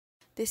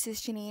This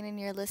is Janine, and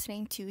you're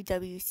listening to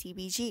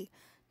WCBG.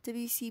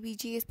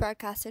 WCBG is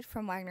broadcasted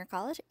from Wagner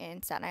College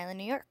in Staten Island,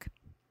 New York.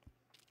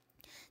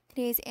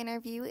 Today's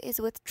interview is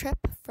with Trip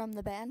from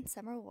the band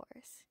Summer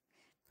Wars.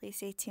 Please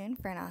stay tuned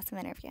for an awesome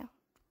interview.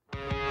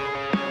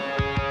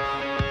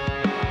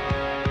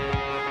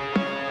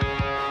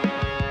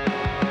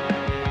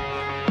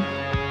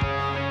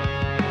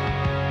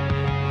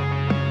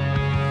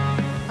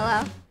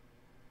 Hello?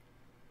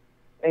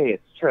 Hey,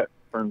 it's Trip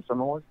from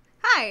Summer Wars.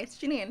 Hi, it's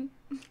Janine.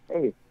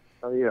 Hey,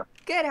 how are you?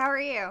 Good, how are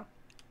you?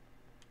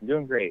 I'm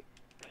doing great.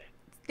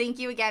 Thank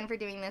you again for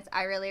doing this.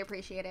 I really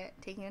appreciate it,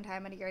 taking the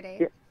time out of your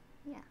day.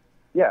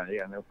 Yeah,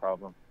 no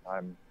problem.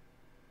 I'm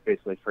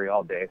basically free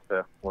all day, so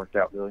it worked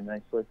out really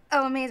nicely.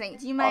 Oh, amazing.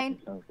 Do you mind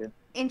Awesome, sounds good.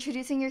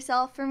 introducing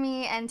yourself for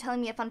me and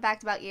telling me a fun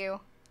fact about you?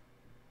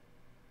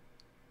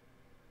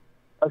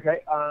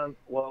 Okay,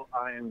 well,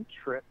 I'm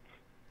Trip.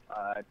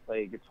 I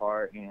play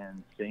guitar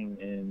and sing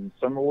in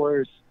Summer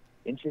Wars.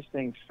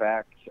 Interesting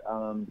fact,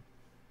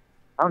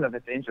 I don't know if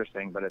it's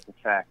interesting, but it's a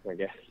fact, I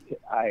guess.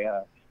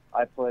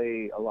 I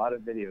play a lot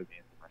of video games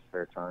in my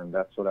spare time.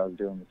 That's what I was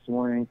doing this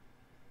morning.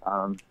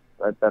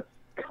 That's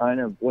kind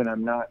of when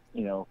I'm not,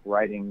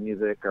 writing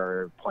music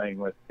or playing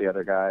with the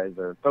other guys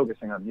or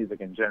focusing on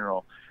music in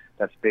general.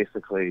 That's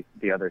basically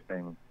the other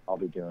thing I'll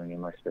be doing in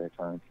my spare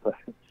time.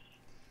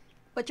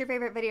 What's your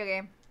favorite video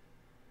game?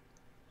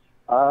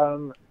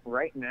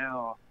 Right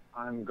now,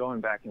 I'm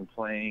going back and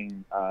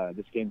playing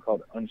this game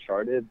called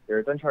Uncharted.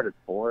 It's Uncharted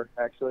 4,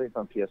 actually. It's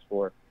on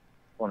PS4.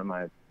 One of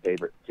my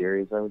favorite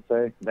series, I would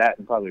say. That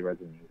and probably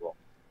Resident Evil.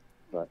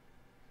 But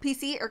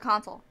PC or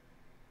console?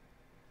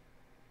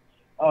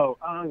 Oh,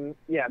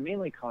 yeah,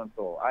 mainly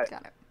console.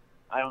 Got it.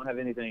 I don't have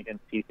anything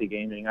against PC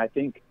gaming. I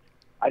think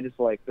I just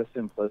like the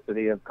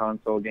simplicity of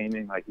console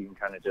gaming. Like, you can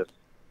kind of just,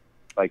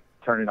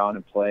 turn it on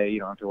and play. You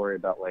don't have to worry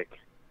about,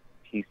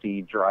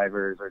 PC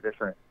drivers or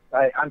different...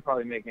 I'm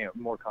probably making it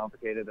more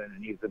complicated than it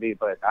needs to be,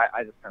 but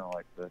I just kind of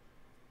like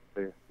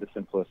the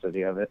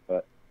simplicity of it,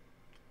 but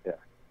yeah.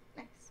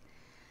 Nice.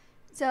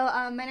 So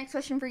my next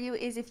question for you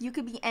is, if you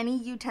could be any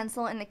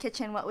utensil in the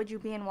kitchen, what would you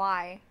be and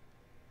why?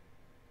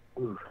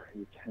 Ooh,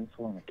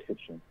 utensil in the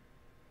kitchen.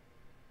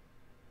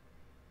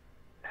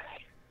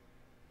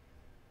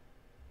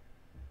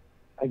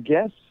 I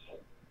guess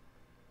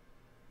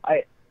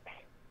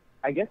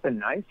a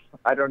knife.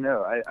 I don't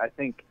know. I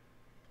think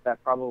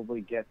that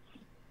probably gets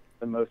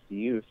the most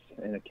use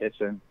in a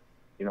kitchen.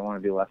 You don't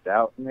want to be left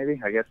out,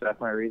 maybe. I guess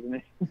that's my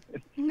reasoning.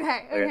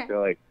 Okay. I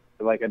feel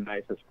like a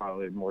knife is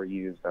probably more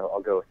used. I'll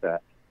go with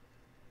that.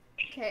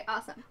 Okay,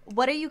 awesome.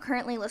 What are you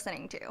currently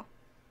listening to?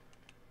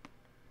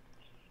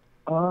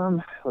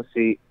 Let's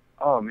see.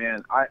 Oh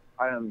man,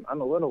 I'm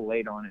a little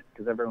late on it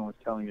because everyone was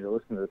telling me to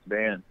listen to this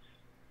band.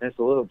 And it's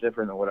a little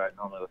different than what I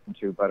normally listen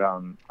to, but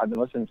I've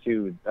been listening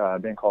to a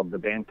band called the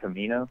band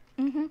Camino.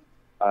 Mm-hmm.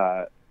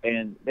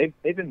 And they've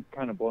been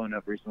kind of blowing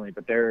up recently,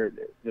 but they're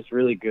just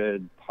really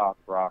good pop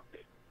rock,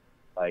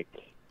 a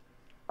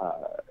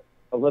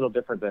little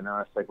different than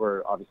us.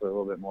 We're obviously a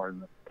little bit more in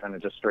the kind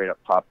of just straight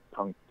up pop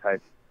punk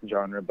type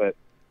genre, but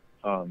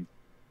I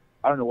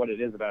don't know what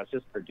it is about it. It's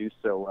just produced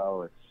so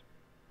well.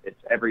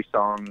 It's every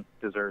song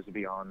deserves to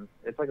be on.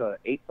 It's like a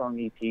 8-song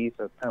EP,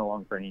 so it's kind of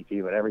long for an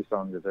EP, but every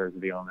song deserves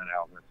to be on that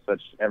album.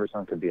 Every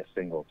song could be a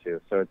single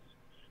too, so it's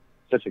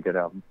such a good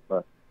album.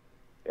 But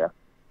yeah.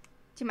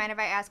 Do you mind if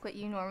I ask what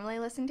you normally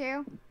listen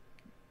to?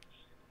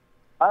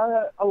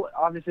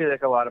 Obviously,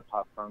 a lot of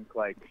pop punk.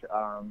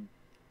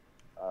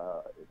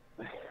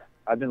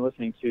 I've been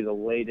listening to the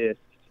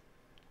latest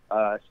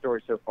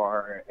Story So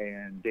Far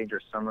and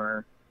Dangerous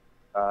Summer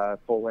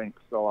full length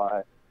a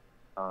lot.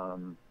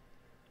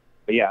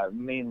 But yeah,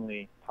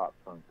 mainly pop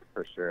punk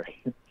for sure.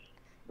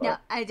 No,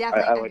 I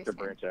definitely I like to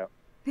branch out.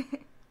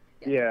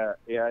 Yeah.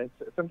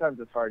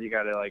 Sometimes it's hard. You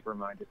gotta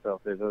remind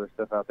yourself there's other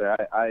stuff out there.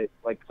 I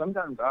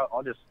sometimes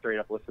I'll just straight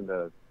up listen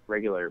to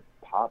regular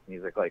pop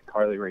music like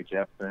Carly Rae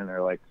Jepsen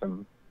or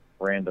some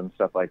random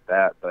stuff like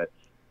that. But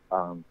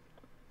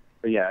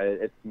yeah,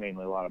 it's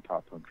mainly a lot of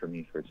pop punk for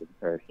me for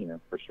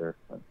sure.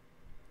 But.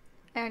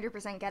 I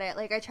 100% get it.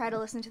 I try to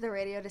listen to the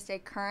radio to stay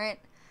current,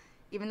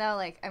 even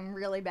though I'm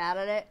really bad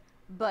at it.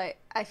 But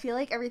I feel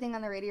like everything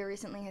on the radio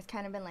recently has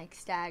kind of been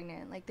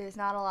stagnant. There's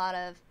not a lot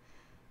of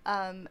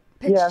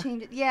pitch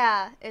changes.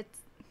 Yeah, it's...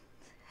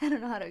 I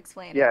don't know how to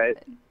explain it.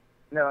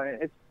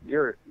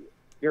 You're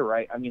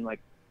right. I mean,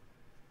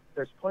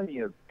 there's plenty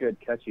of good,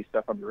 catchy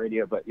stuff on the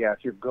radio, but yeah,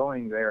 if you're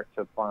going there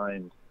to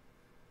find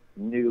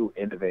new,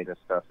 innovative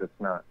stuff, it's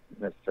not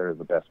necessarily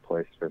the best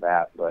place for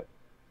that, but,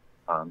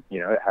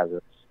 it has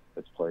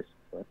its place.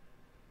 But.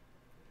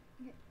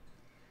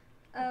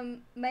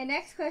 My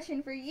next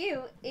question for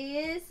you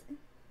is,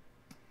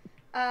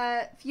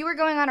 if you were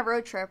going on a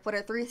road trip, what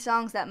are 3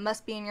 songs that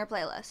must be in your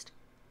playlist?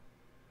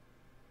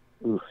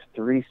 Ooh,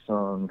 3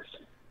 songs.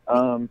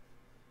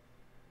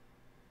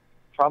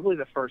 Probably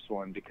the first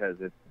one because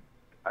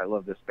I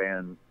love this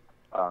band.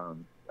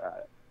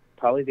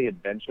 Probably The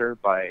Adventure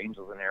by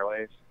Angels and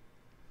Airwaves.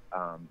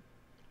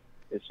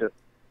 It's just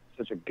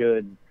such a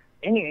good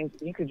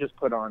you could just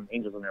put on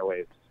Angels and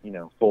Airwaves,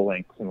 full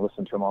length and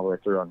listen to them all the way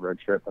through on road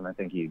trip, and I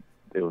think it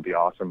would be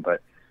awesome.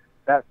 But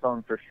that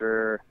song for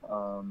sure.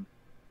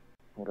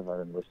 What have I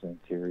been listening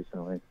to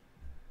recently?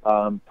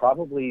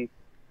 Probably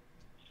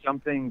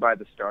something by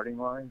The Starting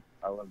Line.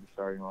 I love The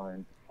Starting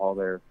Line. All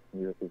their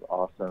music is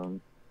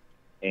awesome.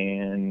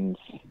 And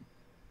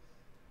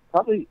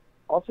probably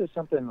also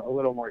something a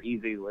little more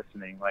easy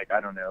listening. Like, I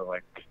don't know,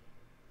 like,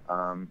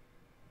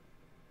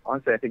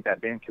 honestly, I think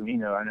that band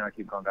Camino, I know I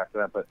keep going back to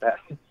that, but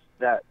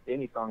that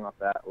any song off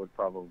that would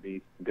probably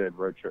be good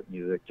road trip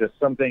music. Just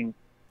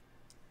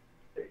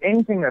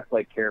anything that's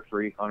like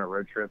carefree on a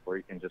road trip where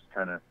you can just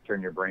kind of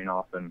turn your brain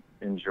off and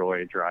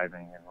enjoy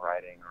driving and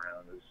riding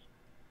around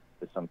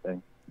is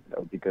something that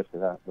would be good for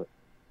that. But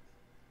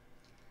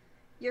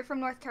you're from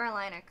North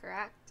Carolina,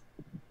 correct?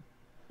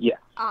 Yeah.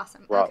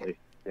 Awesome. Raleigh. Okay.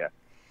 Yeah.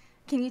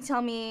 Can you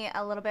tell me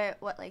a little bit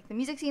what like the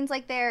music scene's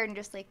like there, and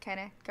just like kind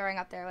of growing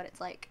up there, what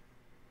it's like?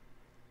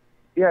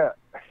 Yeah,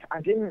 I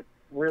didn't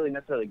really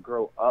necessarily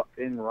grow up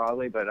in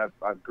Raleigh, but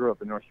I grew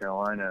up in North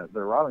Carolina.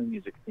 The Raleigh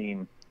music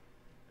scene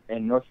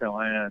in North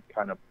Carolina,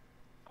 kind of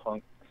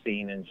punk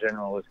scene in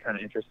general, is kind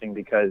of interesting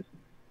because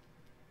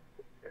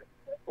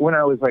when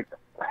I was like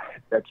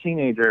a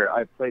teenager,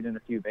 I played in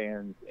a few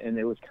bands, and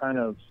it was kind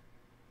of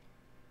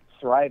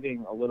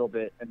thriving a little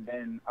bit. And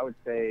then I would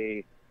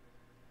say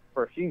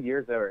for a few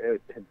years there,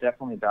 it had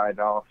definitely died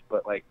off.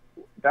 But like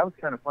that was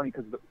kind of funny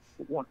because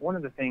one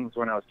of the things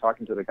when I was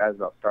talking to the guys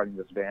about starting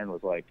this band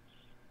was like,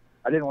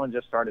 I didn't want to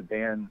just start a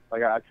band.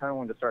 Like I kind of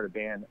wanted to start a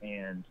band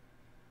and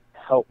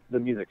help the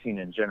music scene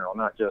in general,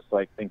 not just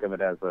like think of it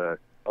as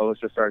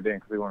let's just start a band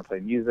because we want to play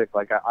music.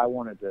 Like I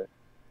wanted to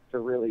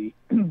really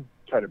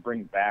try to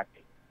bring back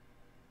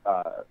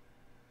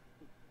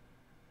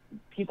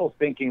people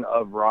thinking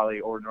of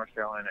Raleigh or North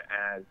Carolina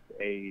as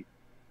a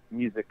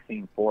music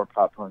scene for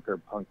pop punk or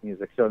punk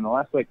music. So in the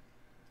last, like,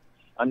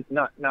 I'm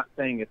not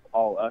saying it's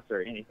all us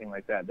or anything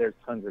like that. There's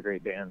tons of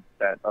great bands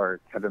that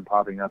have been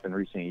popping up in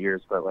recent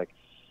years, but like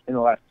in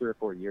the last 3 or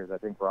 4 years, I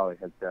think Raleigh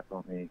has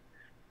definitely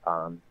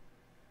gotten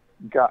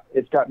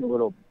a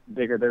little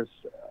bigger. There's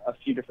a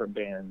few different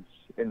bands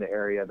in the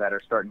area that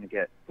are starting to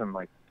get some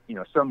like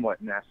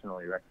somewhat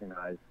nationally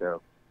recognized.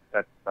 So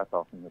that's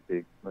awesome to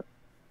see. But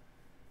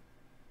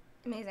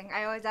amazing.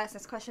 I always ask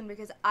this question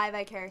because I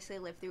vicariously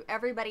live through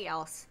everybody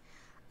else.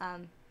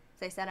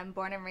 As I said, I'm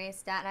born and raised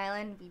Staten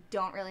Island. We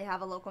don't really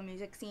have a local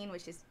music scene,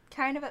 which is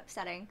kind of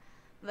upsetting.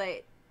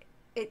 But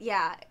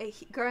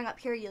growing up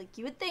here, you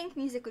would think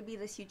music would be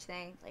this huge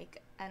thing.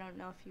 Like, I don't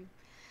know if you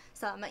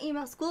saw my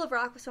email. School of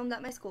Rock was filmed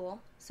at my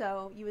school,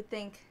 so you would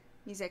think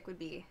music would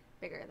be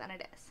bigger than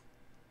it is,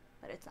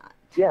 but it's not.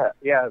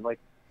 Yeah, like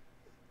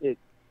it.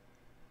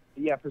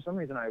 Yeah, for some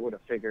reason I would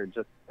have figured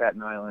just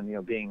Staten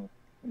Island, being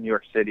New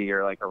York City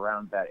or like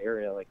around that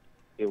area, like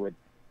it would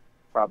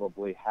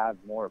probably have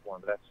more of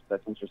one. But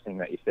that's interesting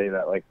that you say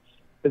that, like,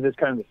 because it's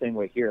kind of the same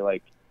way here.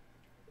 Like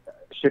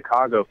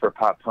Chicago for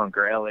pop punk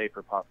or LA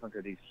for pop punk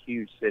are these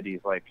huge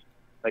cities. Like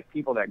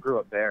people that grew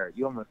up there,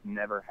 you almost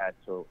never had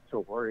to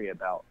worry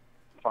about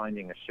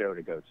finding a show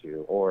to go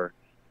to, or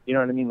you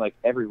know what I mean. Like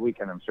every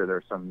weekend, I'm sure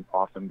there's some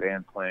awesome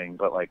band playing.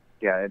 But like,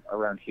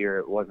 around here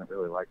it wasn't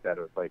really like that.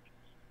 It was like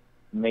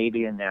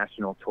maybe a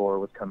national tour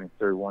was coming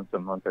through once a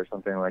month or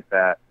something like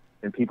that,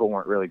 and people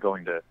weren't really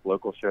going to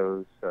local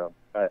shows. So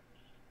I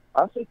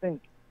also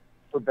think,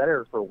 for better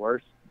or for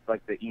worse,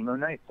 like the emo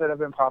nights that have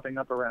been popping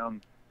up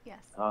around. Yes.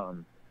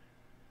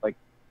 Like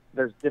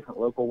there's different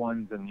local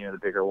ones and the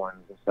bigger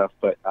ones and stuff.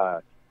 But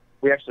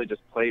we actually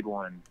just played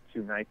one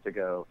 2 nights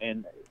ago,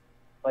 and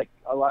like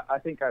a lot. I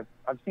think I've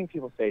seen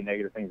people say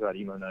negative things about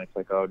emo nights,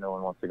 like, oh, no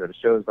one wants to go to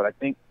shows. But I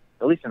think,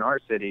 at least in our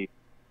city,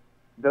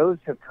 those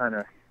have kind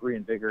of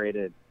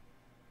reinvigorated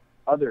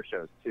other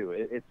shows too.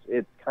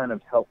 It's kind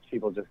of helped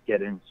people just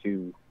get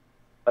into,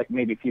 like,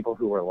 maybe people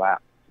who were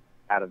lapsed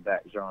out of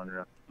that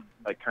genre,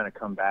 like kind of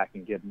come back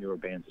and give newer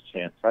bands a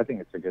chance. So I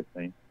think it's a good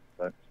thing.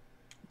 But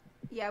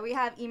yeah, we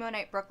have Emo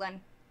Night Brooklyn.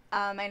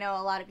 I know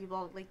a lot of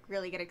people like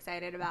really get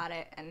excited about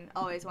it and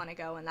always want to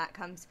go when that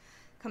comes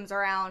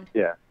around.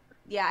 Yeah.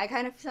 Yeah, I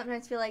kind of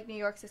sometimes feel like New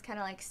York's this kind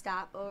of like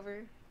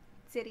stopover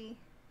city.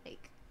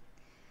 Like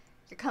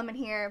you're coming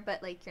here,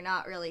 but like you're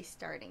not really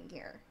starting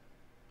here.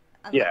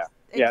 Yeah,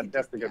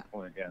 that's a good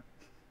point. Yeah.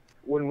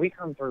 When we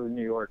come through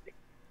New York,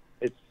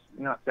 it's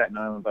not Staten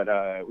Island, but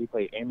we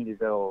play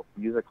Amityville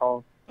Music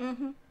Hall.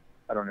 Mm-hmm.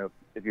 I don't know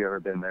if you've ever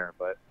been there,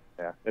 but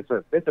yeah, it's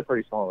a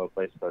pretty small little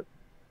place, but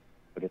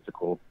it's a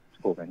cool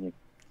venue.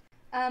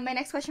 My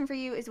next question for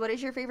you is, what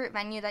is your favorite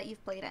venue that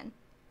you've played in?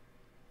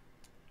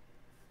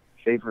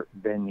 Favorite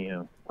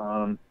venue?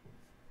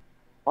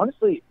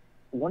 Honestly,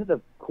 one of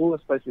the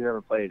coolest places we've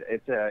ever played,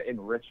 it's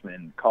in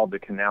Richmond, called the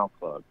Canal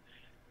Club.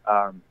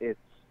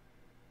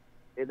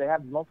 They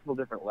have multiple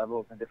different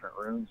levels and different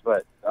rooms,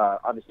 but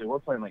obviously we're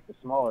playing like the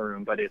smaller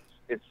room, but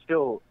it's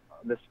still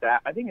the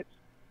staff. I think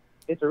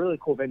it's a really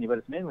cool venue, but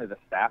it's mainly the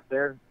staff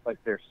there. Like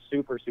they're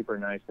super, super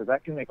nice, because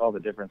that can make all the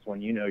difference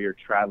when you're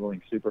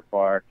traveling super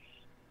far,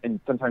 and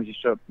sometimes you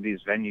show up to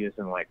these venues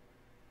and like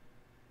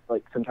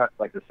like sometimes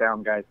like the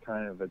sound guy's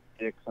kind of a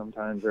dick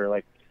sometimes, or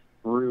like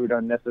rude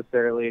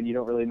unnecessarily, and you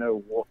don't really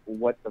know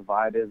what the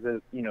vibe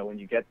is, you know, when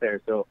you get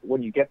there. So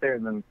when you get there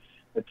and then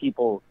the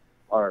people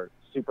are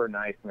super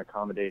nice and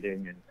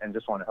accommodating and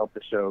just want to help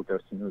the show go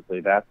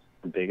smoothly, that's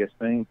the biggest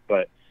thing.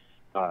 But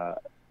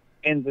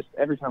and just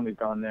every time we've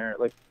gone there,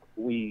 like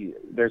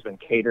there's been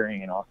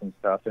catering and awesome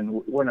stuff,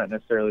 and we're not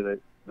necessarily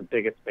the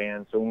biggest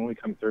band, so when we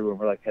come through and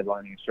we're like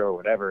headlining a show or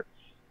whatever,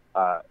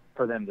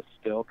 for them to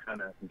still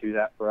kind of do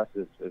that for us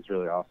is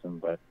really awesome.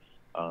 But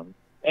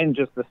and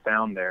just the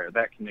sound there,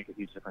 that can make a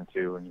huge difference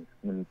too,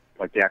 and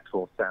like the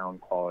actual sound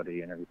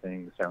quality and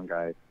everything, the sound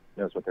guy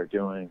knows what they're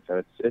doing,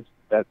 so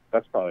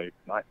that's probably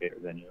my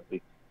favorite venue at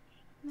least.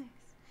 Nice.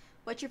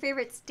 What's your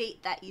favorite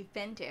state that you've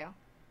been to?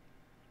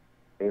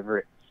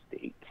 Favorite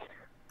state?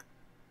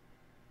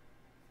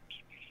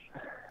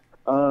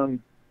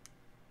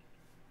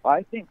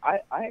 I think I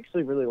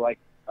actually really like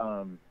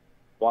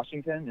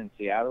Washington and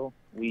Seattle.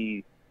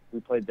 We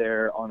played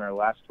there on our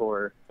last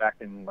tour back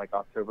in like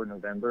October,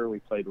 November. We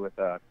played with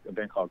a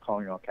band called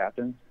Calling All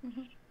Captains.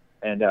 Mm-hmm.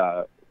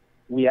 And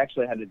we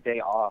actually had a day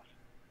off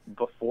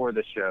before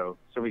the show,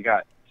 so we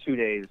got 2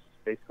 days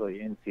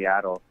basically in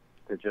Seattle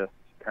to just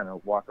kind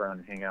of walk around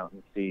and hang out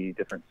and see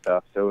different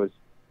stuff. So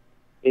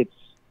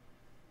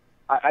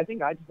I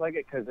think I just like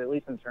it because, at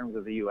least in terms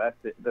of the U.S.,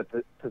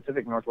 the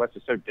Pacific Northwest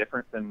is so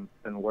different than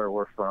where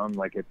we're from.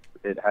 Like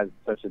it has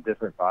such a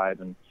different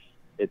vibe, and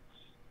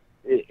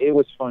it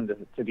was fun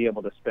to be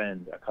able to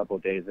spend a couple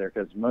of days there,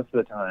 because most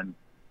of the time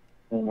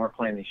when we're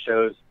playing these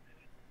shows,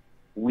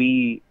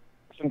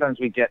 sometimes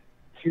we get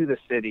to the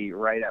city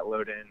right at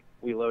load in.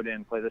 We load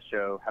in, play the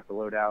show, have to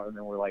load out, and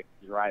then we're like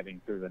driving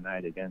through the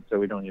night again. So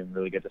we don't even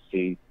really get to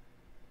see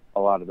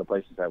a lot of the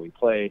places that we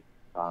play.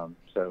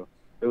 So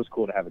it was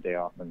cool to have a day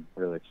off and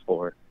really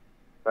explore.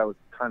 That was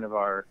kind of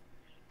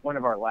one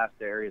of our last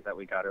areas that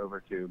we got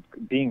over to,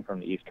 being from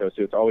the East Coast.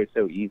 So it's always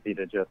so easy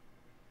to just,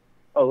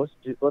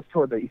 let's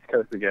tour the East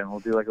Coast again. We'll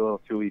do like a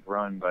little 2-week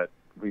run, but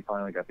we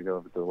finally got to go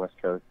over to the West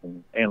Coast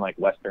and like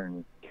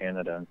Western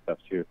Canada and stuff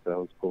too. So that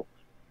was cool.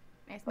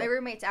 Nice. My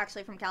roommate's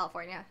actually from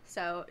California,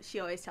 so she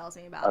always tells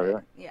me about it.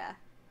 Really? Yeah.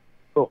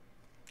 Cool.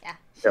 Yeah.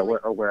 Yeah,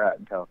 where at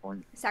in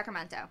California?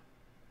 Sacramento.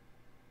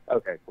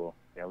 Okay, cool.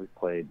 Yeah, we've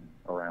played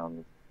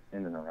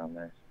in and around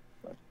there.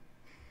 But.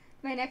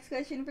 My next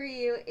question for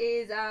you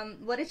is,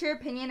 what is your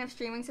opinion of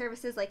streaming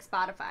services like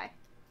Spotify?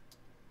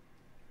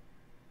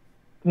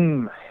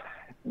 I've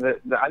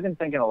been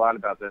thinking a lot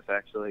about this,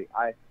 actually.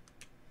 I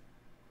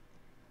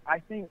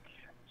think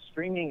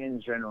streaming in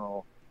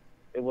general,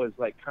 it was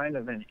like kind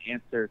of an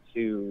answer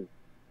to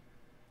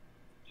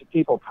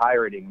people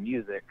pirating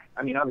music.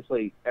 I mean,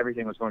 obviously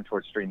everything was going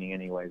towards streaming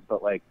anyways,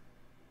 but like,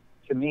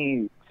 to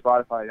me,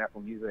 Spotify and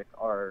Apple Music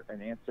are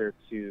an answer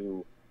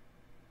to,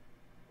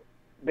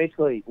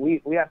 basically,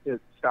 we have to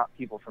stop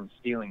people from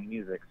stealing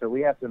music. So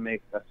we have to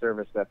make a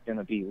service that's going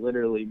to be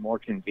literally more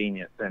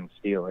convenient than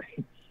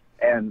stealing.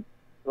 And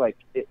like,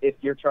 if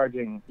you're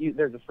charging,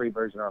 there's a free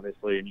version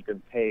obviously, and you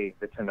can pay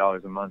the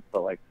 $10 a month,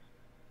 but like,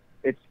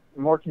 it's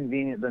more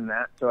convenient than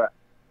that. So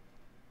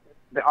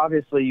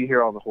obviously you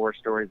hear all the horror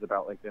stories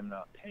about like them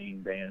not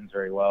paying bands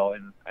very well,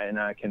 and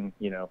I can,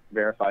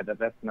 verify that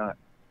that's not,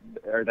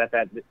 or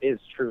that is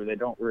true. They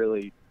don't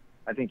really.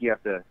 I think you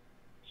have to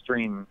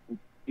stream,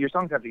 your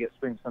songs have to get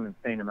streamed some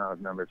insane amount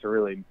of number to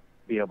really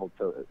be able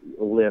to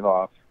live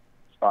off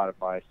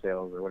Spotify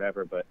sales or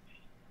whatever. But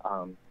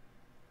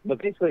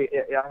basically,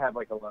 I have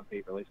like a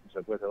love-hate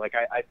relationship with it. Like,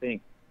 I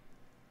think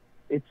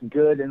it's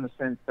good in the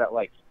sense that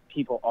like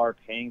people are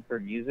paying for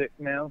music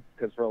now,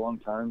 because for a long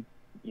time,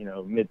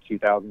 mid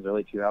 2000s,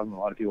 early 2000s, a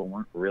lot of people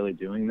weren't really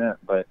doing that.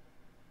 But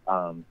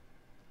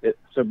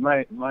so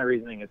my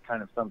reasoning is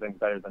kind of something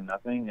better than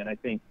nothing, and I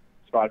think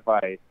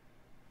Spotify,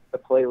 the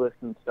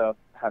playlists and stuff,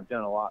 have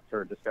done a lot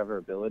for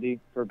discoverability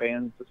for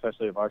bands,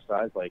 especially of our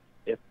size. Like,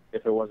 if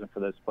it wasn't for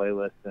those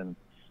playlists and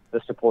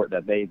the support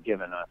that they've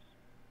given us,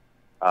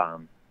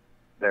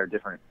 their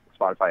different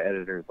Spotify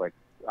editors, like,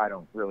 I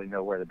don't really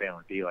know where the band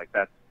would be. Like,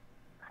 that's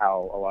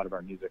how a lot of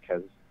our music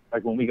has,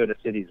 like, when we go to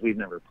cities we've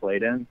never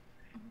played in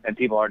and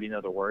people already know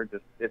the words,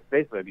 it's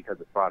basically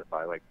because of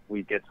Spotify. Like,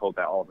 we get told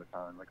that all the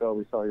time, like, oh,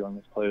 we saw you on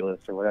this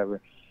playlist or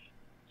whatever.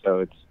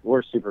 So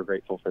we're super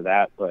grateful for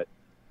that. But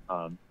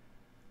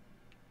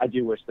I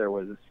do wish there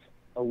was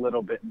a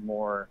little bit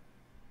more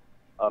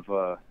of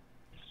a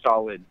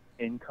solid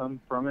income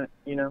from it,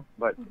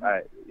 but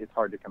it's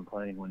hard to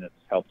complain when it's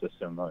helped us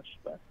so much.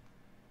 But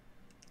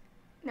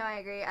no, I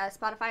agree.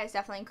 Spotify is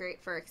definitely great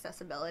for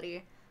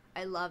accessibility.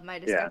 I love my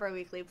Discover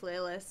Weekly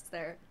playlists.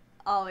 They're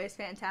always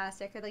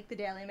fantastic. I like the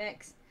Daily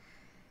Mix.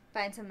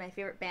 Find some of my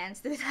favorite bands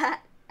through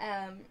that.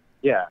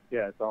 Yeah,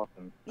 it's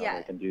awesome how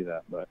they can do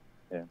that. But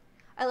yeah,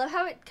 I love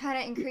how it kind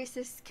of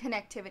increases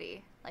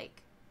connectivity.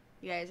 Like,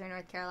 you guys are in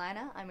North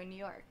Carolina, I'm in New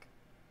York,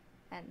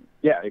 and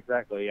yeah,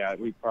 exactly. Yeah,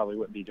 we probably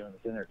wouldn't be doing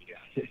this interview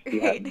if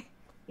you hadn't,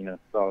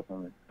 saw us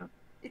on it. So.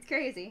 It's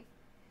crazy.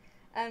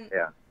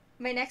 Yeah.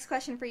 My next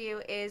question for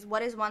you is,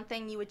 what is one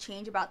thing you would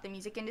change about the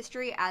music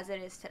industry as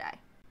it is today?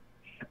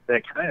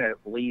 that kind of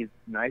leads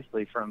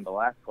nicely from the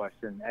last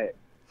question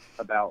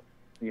about,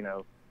 you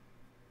know,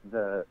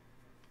 the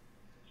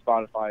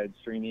Spotify and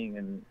streaming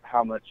and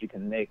how much you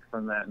can make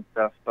from that and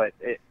stuff. But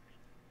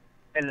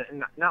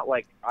and not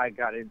like I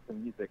got into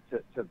music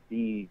to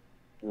be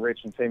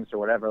rich and famous or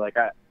whatever. Like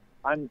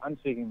I'm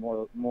speaking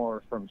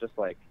more from just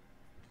like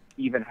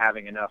even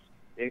having enough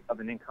of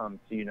an income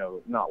to, you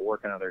know, not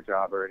work another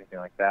job or anything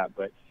like that.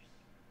 But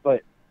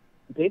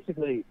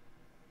basically,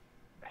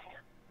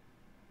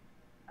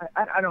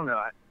 I don't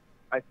know.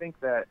 I think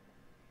that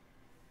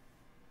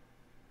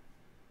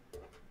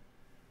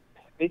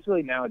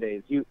basically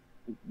nowadays,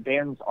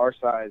 bands our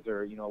size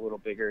or, you know, a little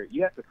bigger,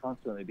 you have to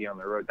constantly be on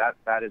the road.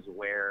 That is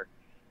where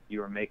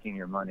you are making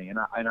your money. And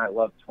I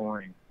love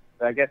touring.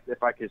 But I guess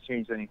if I could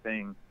change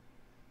anything,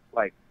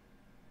 like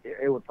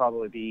it would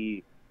probably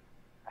be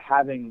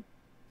having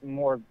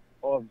more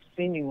of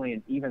seemingly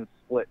an even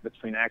split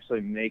between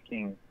actually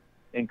making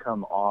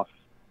income off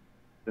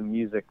the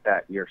music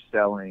that you're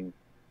selling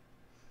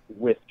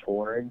with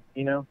touring,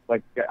 you know.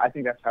 Like I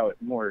think that's how it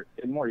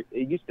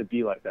used to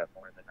be like that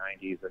more in the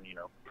 90s and, you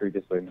know,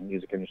 previously in the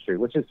music industry,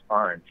 which is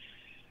fine.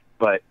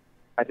 But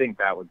I think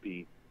that would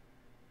be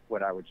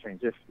what I would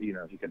change if, you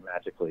know, if you could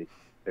magically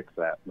fix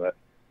that. But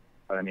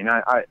I mean,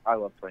 I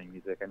love playing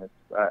music, and it's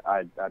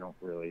I don't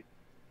really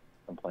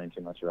complain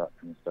too much about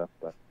any stuff.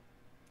 But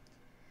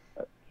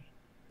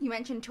you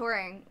mentioned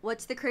touring.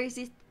 What's the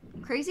craziest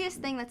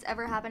thing that's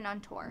ever happened on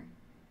tour?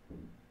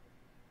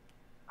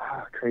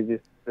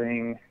 Craziest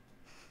thing,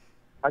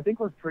 I think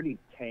we're pretty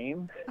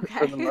tame okay.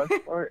 for the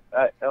most part.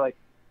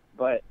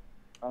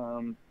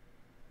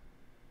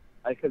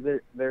 Because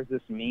there's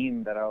this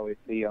meme that I always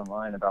see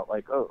online about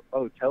like,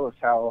 oh, tell us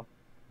how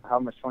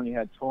much fun you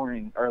had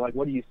touring, or like,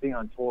 what do you see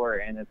on tour?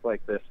 And it's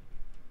like this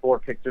 4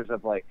 pictures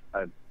of like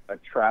a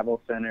travel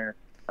center,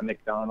 a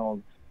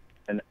McDonald's,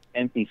 an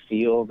empty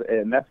field,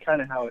 and that's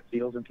kind of how it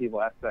feels when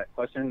people ask that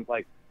question.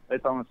 Like,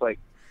 it's almost like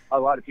a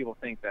lot of people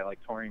think that like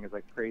touring is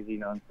like crazy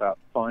nonstop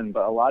fun,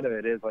 but a lot of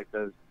it is like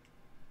those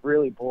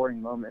really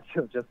boring moments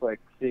of just like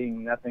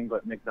seeing nothing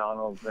but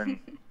McDonald's and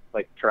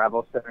like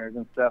travel centers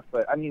and stuff.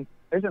 But I mean,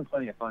 there's been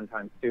plenty of fun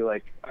times too.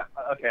 Like,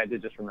 okay, I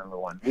did just remember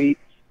one. We,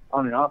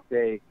 on an off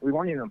day, we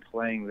weren't even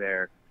playing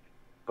there,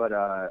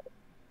 but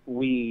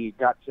we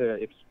got to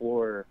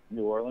explore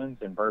New Orleans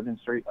and Bourbon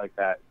Street, like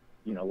that,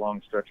 you know,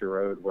 long stretch of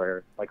road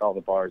where like all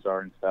the bars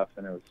are and stuff.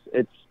 And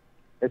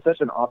it's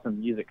such an awesome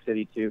music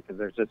city too, because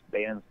there's just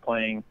bands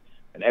playing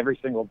in every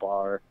single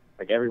bar.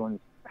 Like everyone's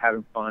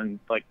having fun.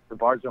 Like the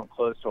bars don't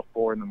close till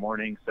 4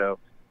 a.m, so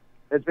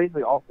it's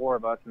basically all 4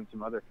 of us and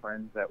some other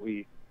friends that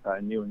we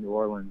knew in New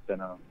Orleans,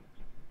 and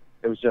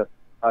it was just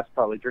us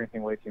probably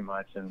drinking way too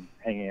much and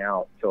hanging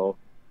out till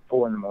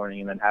 4 a.m,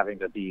 and then having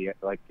to be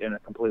like in a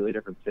completely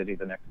different city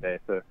the next day.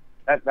 So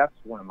that's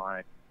one of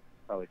my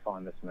probably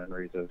fondest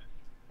memories of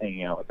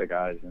hanging out with the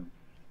guys and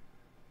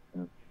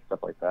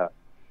stuff like that.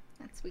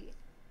 That's sweet.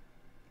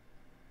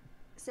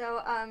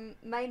 So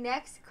my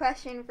next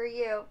question for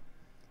you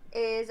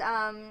is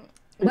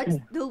what's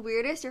the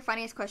weirdest or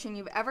funniest question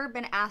you've ever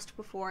been asked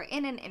before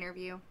in an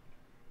interview?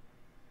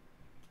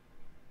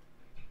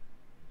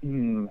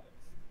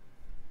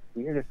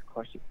 Weirdest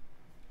question.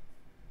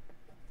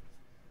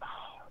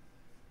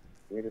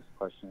 Weirdest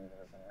question I've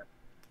ever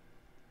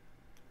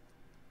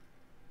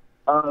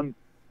been asked.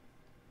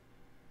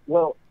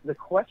 Well, the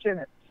question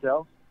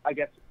itself, I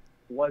guess,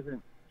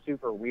 wasn't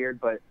super weird,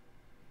 but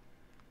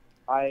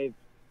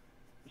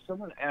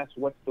someone asked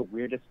what's the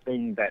weirdest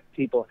thing that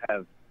people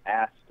have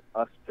asked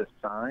us to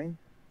sign.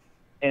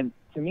 And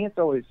to me, it's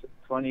always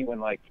funny when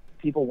like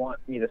people want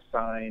me to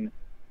sign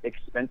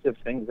expensive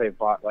things they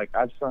bought. Like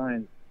I've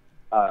signed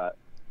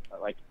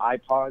like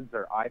iPods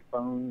or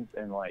iPhones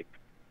and like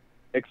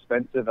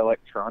expensive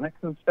electronics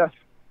and stuff.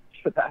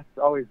 So that's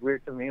always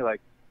weird to me.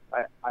 Like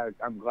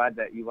I'm glad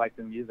that you like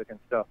the music and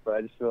stuff, but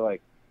I just feel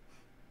like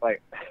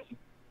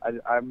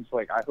I'm just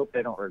like, I hope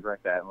they don't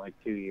regret that in like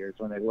 2 years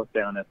when they look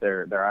down at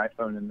their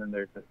iPhone and then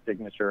there's a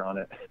signature on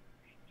it.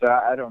 So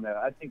I don't know.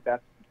 I think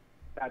that's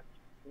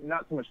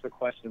not so much the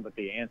question, but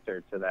the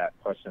answer to that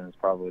question is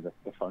probably the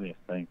funniest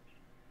thing.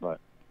 But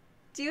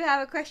do you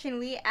have a question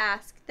we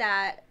ask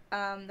that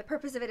the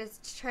purpose of it is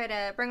to try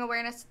to bring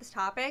awareness to this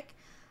topic?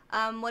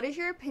 What is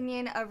your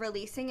opinion of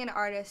releasing an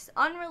artist's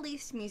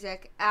unreleased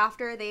music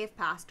after they've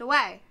passed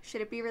away?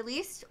 Should it be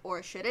released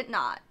or should it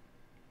not?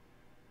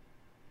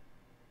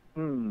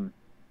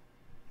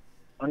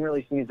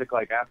 Unreleased music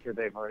like after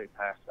they've already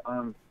passed.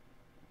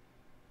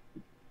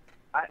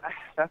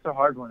 That's a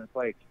hard one. It's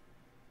like,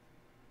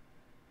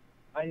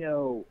 I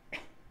know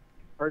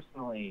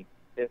personally,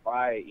 if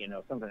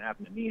something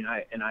happened to me and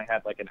I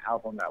had like an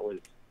album that was,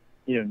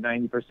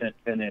 90%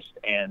 finished,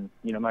 and,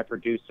 my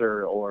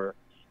producer or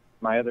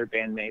my other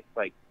bandmates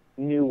like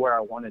knew where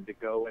I wanted to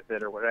go with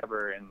it or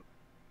whatever, and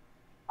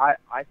I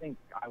think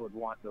I would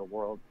want the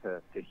world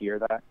to hear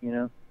that,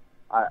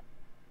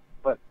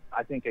 but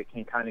I think it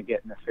can kind of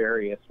get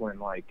nefarious when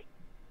like,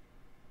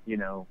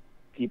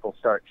 people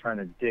start trying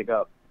to dig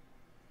up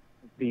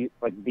these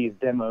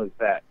demos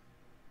that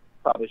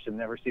probably should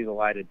never see the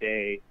light of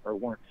day or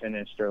weren't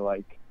finished, or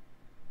like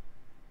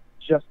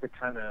just to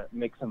kind of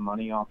make some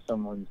money off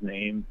someone's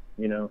name,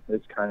 you know,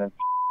 it's kind of,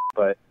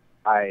 but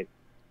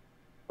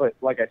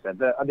like I said,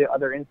 the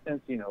other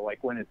instance, you know,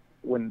 like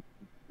when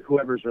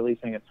whoever's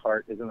releasing its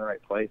heart is in the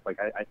right place, like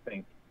I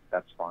think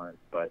that's fine,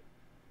 but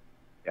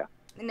yeah.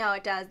 No,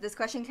 it does. This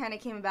question kind of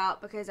came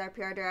about because our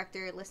PR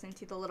director listened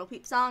to the Little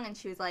Peep song, and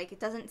she was like, it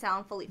doesn't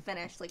sound fully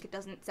finished, like it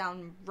doesn't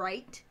sound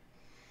right.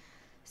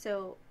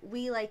 So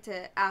we like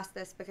to ask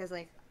this because,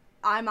 like,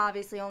 I'm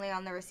obviously only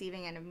on the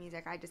receiving end of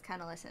music. I just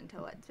kind of listen to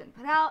what's been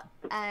put out,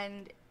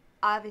 and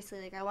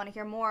obviously, like, I want to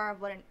hear more of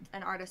what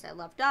an artist I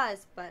love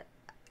does, but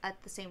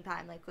at the same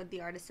time, like, would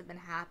the artist have been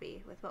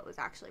happy with what was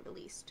actually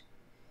released?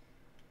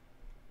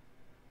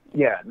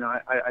 Yeah, no,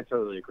 I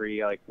totally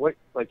agree. Like,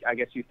 I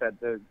guess you said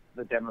the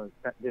demo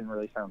didn't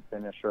really sound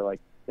finished, or like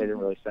they didn't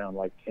really sound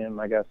like him,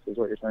 I guess is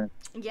what you're saying.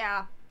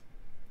 Yeah.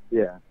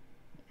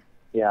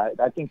 Yeah,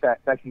 I think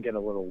that can get a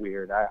little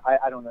weird.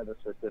 I don't know the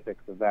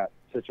specifics of that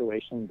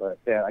situation, but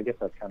yeah, I guess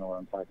that's kind of what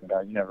I'm talking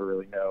about. You never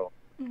really know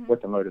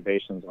what the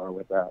motivations are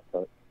with that.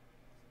 But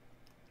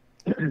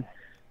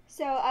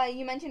So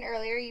you mentioned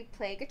earlier you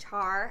play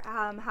guitar.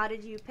 How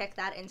did you pick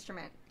that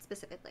instrument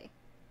specifically?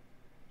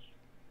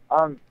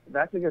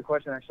 That's a good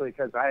question, actually,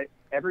 because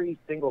every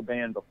single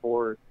band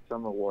before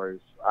Summer Wars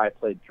I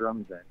played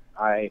drums in.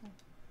 I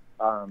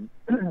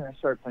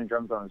started playing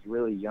drums when I was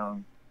really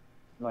young.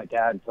 My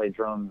dad played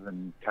drums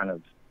and kind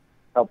of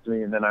helped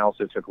me, and then I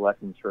also took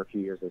lessons for a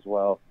few years as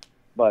well.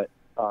 But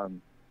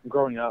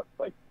growing up,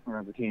 like when I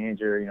was a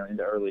teenager, you know,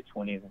 into early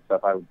 20s and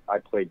stuff, I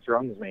played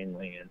drums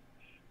mainly, and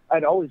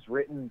I'd always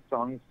written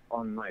songs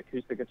on my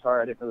acoustic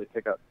guitar. I didn't really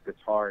pick up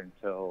guitar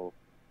until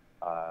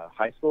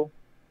high school,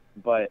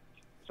 but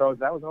so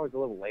that was always a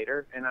little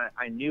later, and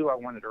I knew I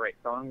wanted to write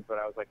songs, but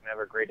I was like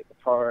never great at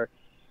guitar,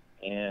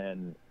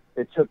 and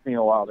it took me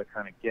a while to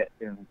kind of get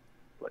in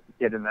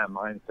that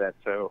mindset.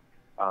 So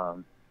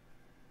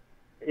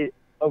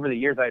over the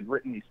years, I had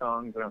written these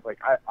songs, and I was like,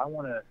 I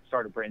want to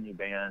start a brand new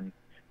band,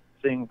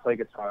 sing, play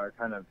guitar,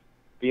 kind of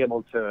be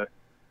able to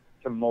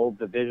mold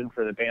the vision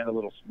for the band a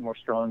little more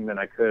strong than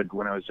I could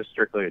when I was just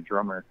strictly a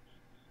drummer.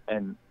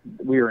 And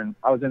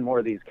I was in more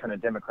of these kind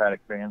of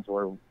democratic bands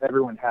where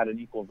everyone had an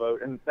equal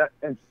vote, and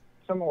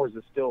Summer Wars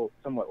is still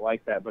somewhat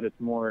like that, but it's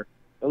more,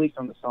 at least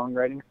on the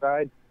songwriting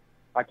side,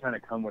 I kind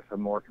of come with a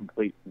more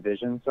complete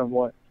vision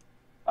somewhat,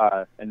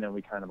 and then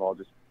we kind of all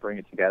just bring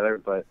it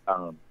together. But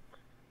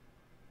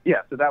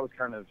yeah, so that was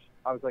kind of,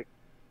 I was like,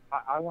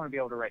 I want to be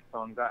able to write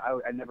songs.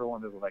 I never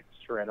wanted to like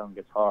shred on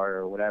guitar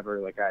or whatever.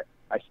 Like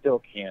I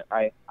still can't.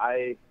 I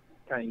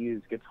kind of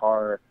use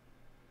guitar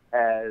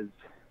as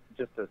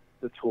just the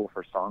tool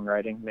for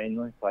songwriting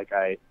mainly. Like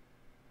I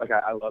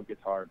love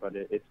guitar, but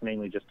it's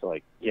mainly just to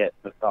like get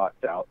the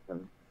thoughts out,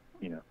 and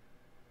you know.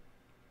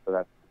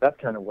 So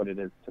that's kind of what it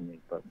is to me.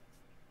 But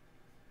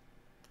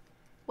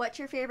what's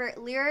your favorite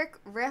lyric,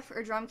 riff,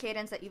 or drum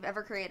cadence that you've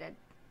ever created?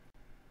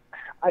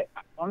 I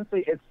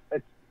honestly, it's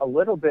a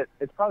little bit.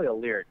 It's probably a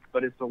lyric,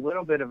 but it's a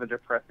little bit of a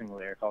depressing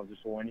lyric. I'll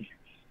just warn you.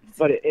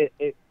 But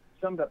it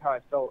sums up how I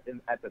felt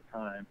at the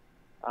time.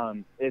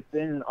 It's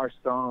in our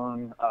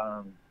song,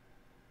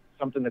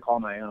 Something to Call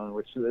My Own,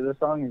 which the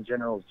song in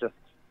general is just,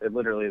 it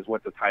literally is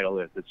what the title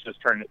is. It's just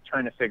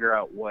trying to figure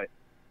out what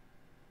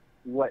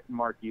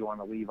mark you want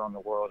to leave on the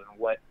world, and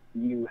what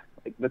you,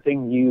 like, the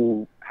thing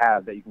you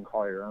have that you can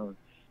call your own.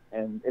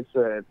 And it's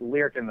a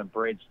lyric in the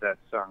bridge that's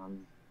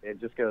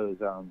it just goes,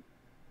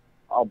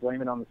 I'll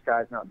blame it on the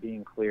skies not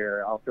being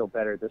clear. I'll feel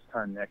better this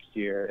time next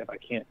year. If I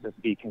can't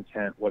just be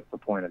content, what's the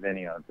point of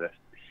any of this?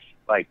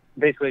 Like,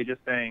 basically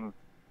just saying,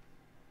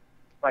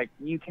 like,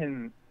 you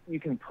can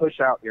push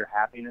out your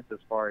happiness as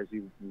far as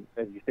you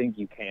think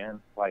you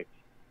can. Like,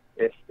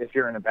 if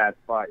you're in a bad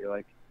spot, you're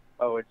like,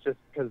 oh, it's just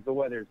because the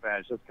weather's bad.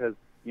 It's just because,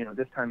 you know,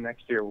 this time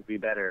next year will be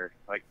better,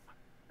 like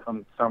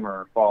come summer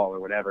or fall or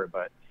whatever.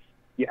 But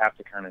you have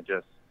to kind of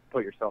just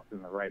put yourself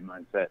in the right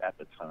mindset at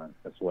the time.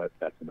 That's what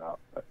that's about.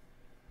 But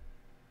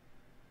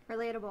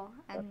relatable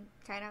and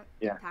kind of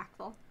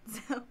impactful.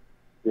 So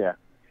yeah,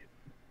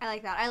 I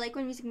like that. I like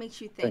when music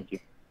makes you think. Thank you.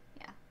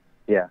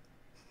 Yeah.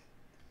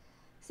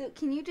 So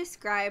can you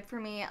describe for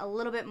me a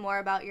little bit more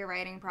about your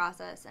writing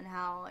process and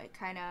how it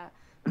kind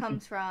of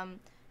comes from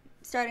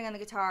starting on the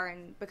guitar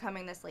and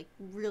becoming this like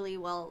really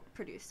well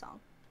produced song?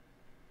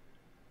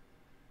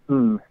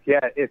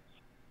 Yeah, it's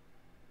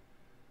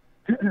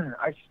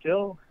I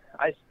still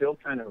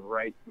kind of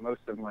write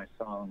most of my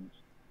songs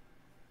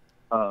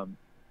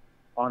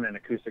on an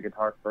acoustic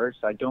guitar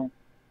first. I don't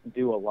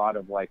do a lot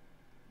of like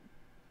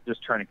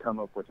just trying to come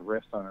up with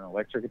riffs on an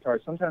electric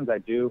guitar. Sometimes I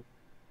do,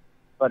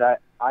 but I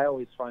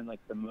always find like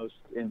the most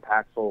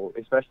impactful,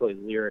 especially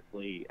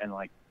lyrically, and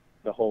like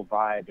the whole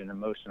vibe and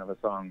emotion of a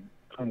song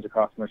comes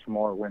across much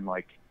more when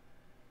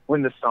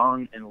the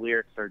song and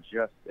lyrics are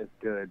just as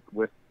good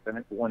with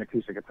one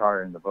acoustic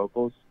guitar and the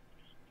vocals.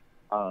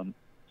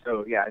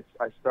 So yeah,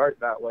 I start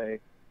that way.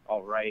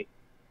 I'll write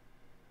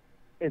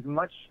as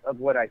much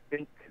of what I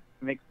think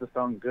makes the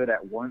song good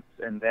at once,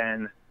 and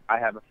then I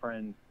have a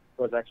friend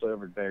was actually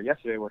over there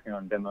yesterday working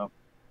on a demo.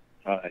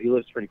 He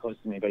lives pretty close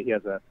to me, but he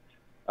has a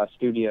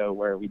studio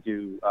where we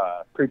do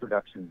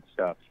pre-production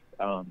stuff,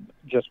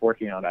 just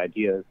working on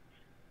ideas.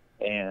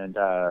 And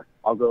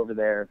I'll go over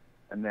there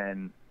and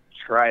then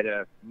try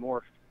to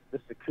morph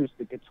this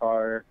acoustic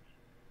guitar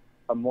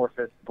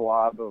amorphous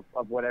blob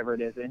of whatever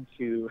it is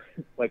into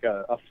like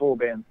a full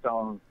band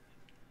song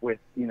with,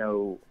 you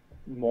know,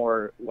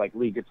 more like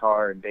lead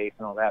guitar and bass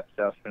and all that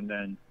stuff, and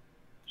then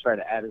try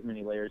to add as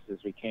many layers as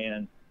we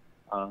can.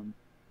 And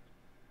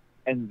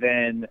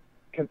then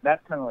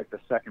that's kind of like the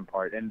second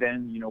part. And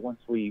then, you know, once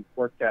we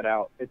work that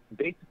out, it's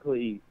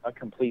basically a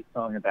complete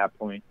song at that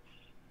point.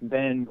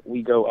 Then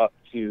we go up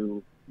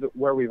to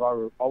where we've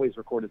always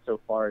recorded so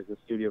far is a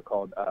studio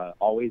called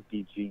Always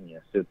Be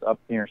Genius. It's up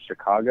near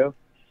Chicago.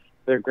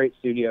 They're a great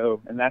studio,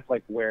 and that's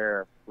like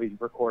where we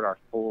record our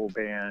full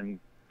band,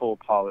 full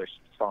polished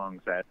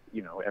songs that,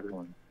 you know,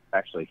 everyone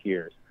actually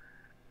hears.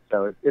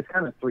 So it's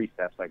kind of 3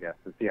 steps, I guess.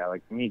 It's, yeah,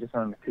 like me just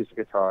on acoustic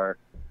guitar,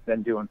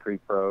 then doing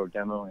pre-pro,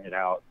 demoing it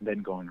out,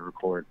 then going to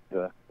record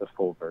the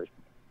full version.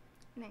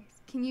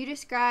 Nice. Can you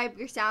describe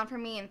your sound for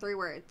me in 3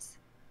 words?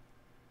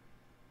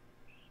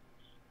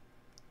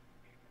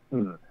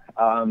 Well,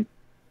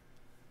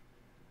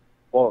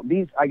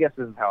 I guess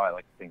this is how I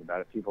like to think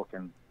about it. People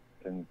can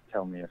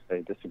tell me if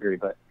they disagree,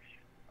 but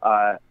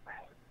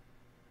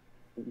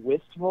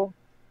wistful,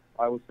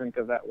 I always think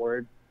of that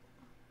word.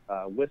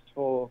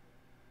 Wistful,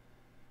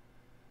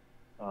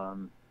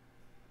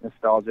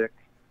 nostalgic,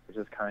 which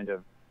is kind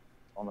of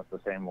almost the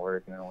same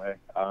word in a way.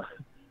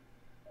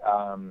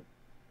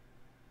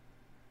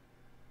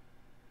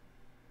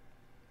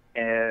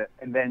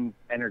 And then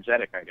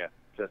energetic, I guess,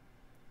 just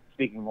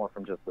speaking more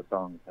from just the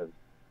song as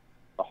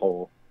a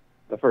whole.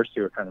 The first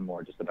 2 are kind of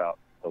more just about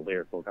the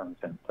lyrical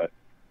content, but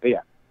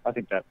yeah, I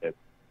think that's it.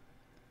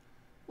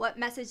 What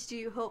message do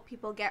you hope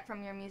people get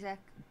from your music?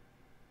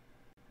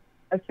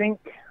 I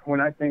think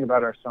when I think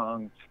about our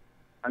songs,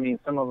 I mean,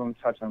 some of them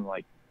touch on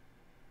like,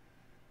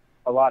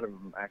 a lot of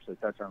them actually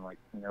touch on like,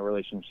 you know,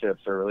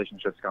 relationships or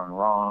relationships going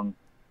wrong.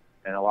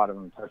 And a lot of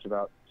them touch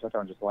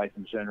on just life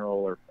in general,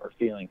 or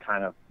feeling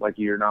kind of like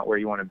you're not where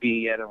you want to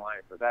be yet in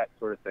life, or that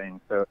sort of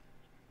thing. So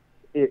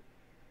it,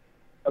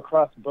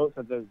 across both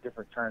of those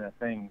different kind of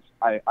things,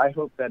 I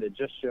hope that it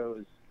just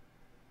shows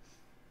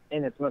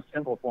in its most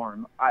simple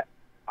form. I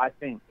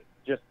think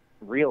just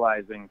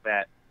realizing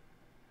that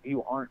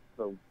you aren't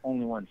the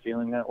only one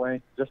feeling that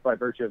way, just by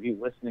virtue of you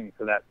listening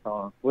to that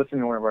song,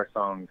 listening to one of our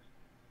songs,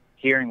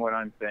 hearing what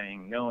I'm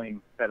saying,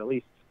 knowing that at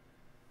least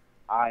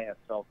I have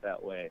felt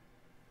that way.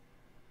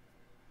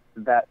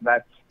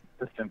 That's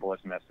the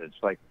simplest message.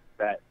 Like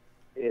that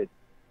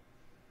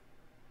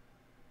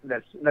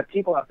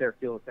people out there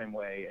feel the same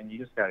way, and you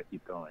just got to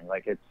keep going.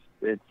 Like it's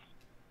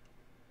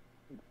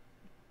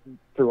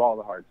through all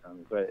the hard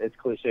times, but as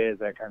cliche as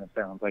that kind of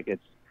sounds, like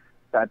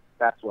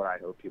that's what I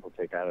hope people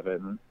take out of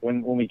it. And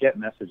when we get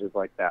messages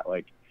like that,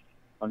 like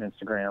on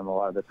Instagram a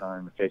lot of the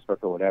time, or Facebook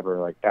or whatever,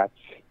 like that's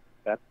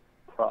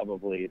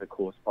probably the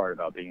coolest part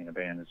about being in a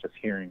band, is just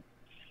hearing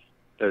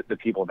the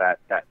people that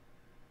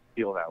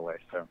feel that way.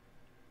 So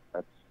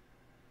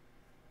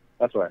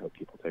that's what I hope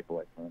people take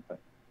away from it.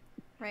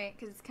 Right,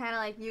 because it's kind of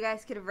like you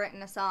guys could have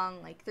written a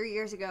song like 3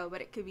 years ago,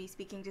 but it could be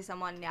speaking to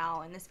someone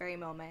now in this very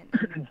moment,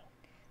 and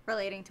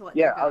relating to what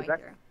they're going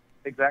through.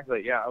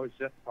 Exactly. Yeah, I was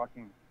just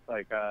talking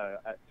like to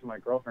my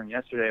girlfriend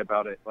yesterday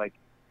about it. Like,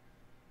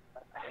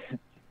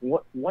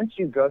 once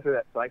you go through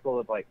that cycle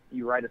of like,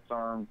 you write a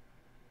song,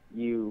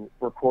 you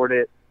record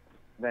it,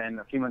 then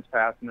a few months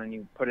pass, and then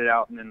you put it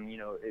out, and then, you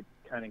know, it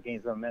kind of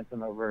gains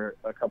momentum over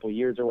a couple of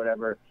years or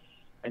whatever,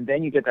 and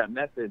then you get that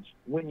message.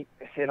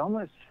 It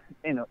almost,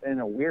 in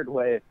a weird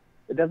way,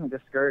 it doesn't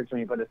discourage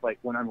me, but it's like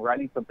when I'm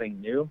writing something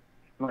new,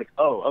 I'm like,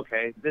 oh,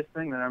 okay, this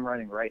thing that I'm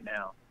writing right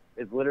now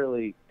is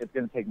literally, it's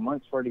going to take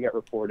months for it to get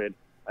recorded,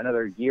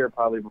 another year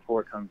probably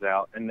before it comes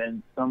out, and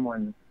then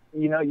someone,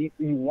 you know, you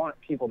want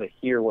people to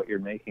hear what you're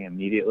making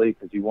immediately,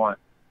 because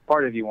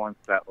part of you wants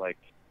that, like,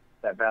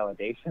 that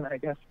validation, I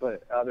guess,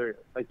 but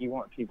you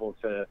want people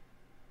to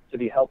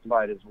be helped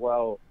by it as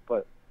well.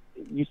 But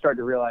you start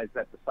to realize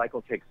that the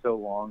cycle takes so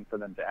long for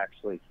them to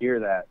actually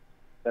hear that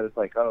it's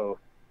like, oh,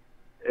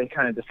 it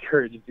kind of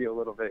discourages you a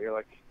little bit. You're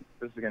like,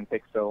 this is going to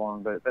take so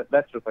long. But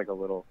that's just like a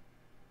little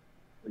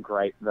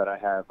gripe that I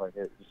have. Like,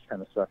 it just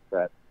kind of sucks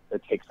that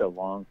it takes so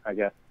long, I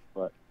guess.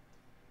 But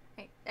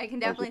I can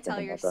definitely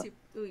tell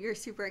you're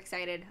super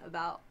excited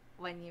about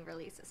when you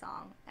release a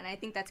song, and I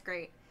think that's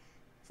great.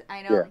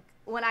 I know, like,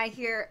 when I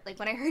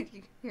heard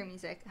your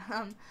music,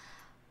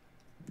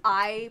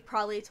 I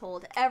probably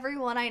told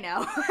everyone I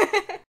know,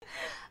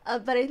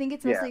 but I think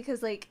it's mostly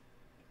because, like,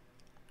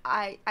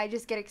 I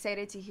just get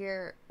excited to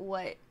hear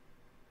what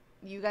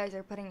you guys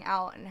are putting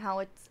out and how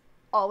it's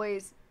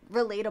always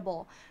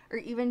relatable, or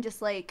even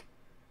just, like,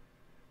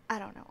 I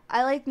don't know.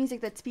 I like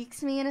music that speaks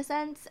to me in a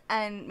sense,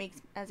 and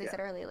makes, as I said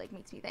earlier, like,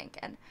 makes me think.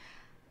 And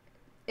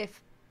if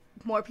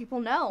more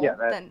people know,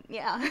 then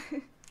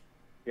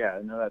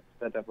Yeah, no,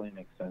 that definitely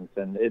makes sense.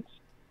 And it's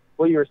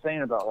what you were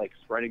saying about, like,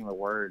 spreading the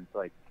word,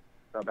 like,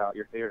 about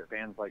your favorite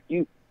bands. Like,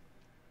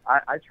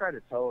 I try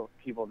to tell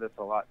people this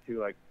a lot too.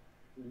 Like,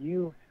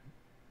 you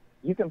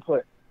can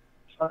put,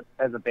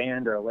 as a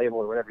band or a label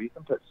or whatever, you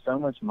can put so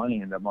much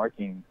money into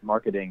marketing,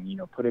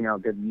 putting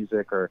out good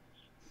music, or,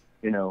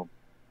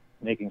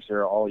 making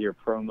sure all your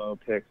promo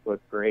pics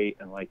look great.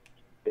 And like,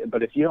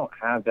 but if you don't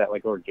have that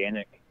like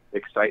organic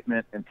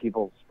excitement and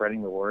people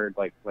spreading the word,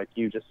 like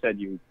you just said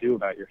you do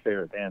about your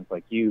favorite bands,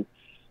 like the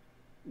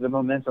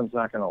momentum's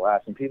not going to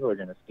last, and people are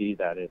going to see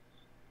that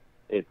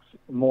it's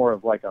more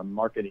of like a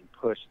marketing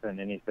push than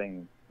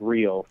anything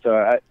real.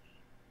 So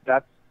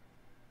that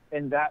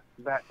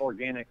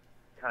organic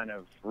kind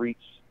of reach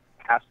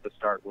has to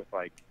start with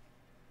like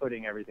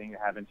putting everything you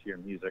have into your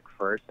music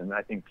first, and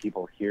I think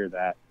people hear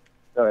that.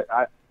 So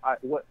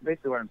what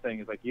I'm saying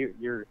is like you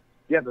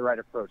have the right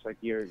approach. Like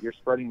you're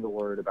spreading the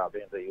word about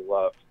bands that you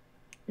love,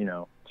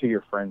 to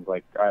your friends.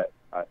 Like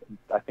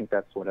I think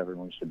that's what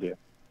everyone should do.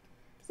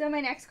 So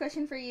my next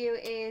question for you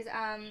is,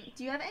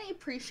 do you have any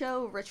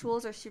pre-show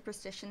rituals or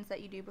superstitions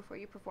that you do before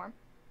you perform?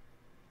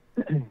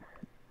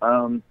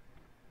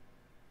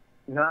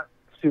 Not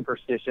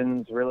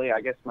superstitions, really.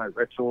 I guess my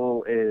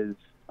ritual is,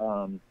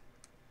 I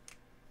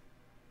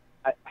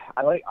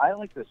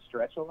like to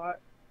stretch a lot.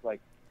 Like,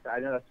 I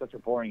know that's such a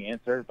boring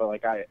answer, but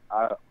like I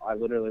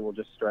literally will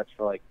just stretch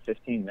for like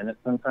 15 minutes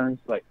sometimes,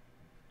 like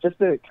just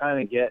to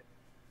kind of get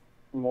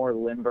more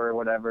limber or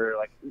whatever.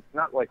 Like,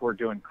 not like we're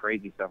doing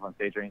crazy stuff on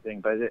stage or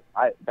anything, but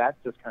that's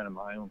just kind of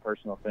my own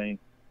personal thing.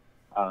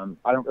 I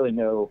don't really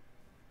know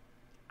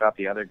about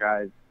the other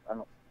guys. I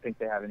don't think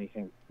they have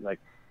anything like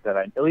that,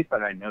 at least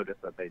that I notice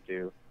that they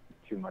do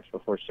too much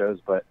before shows.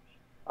 But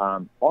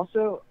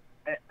also,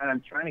 and I'm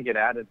trying to get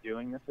out of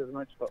doing this as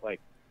much, but like,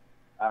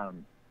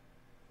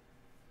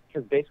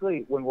 because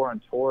basically when we're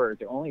on tour,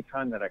 the only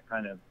time that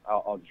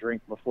I'll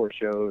drink before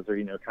shows, or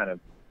kind of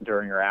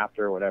during or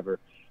after or whatever.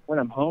 When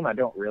I'm home, I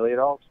don't really at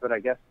all. But I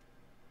guess,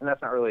 and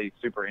that's not really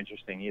super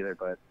interesting either.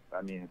 But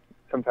I mean,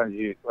 sometimes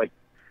you like,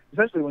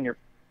 especially when you're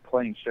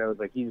playing shows,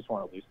 like you just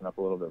want to loosen up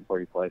a little bit before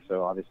you play.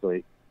 So obviously,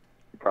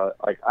 you probably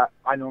like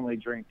I normally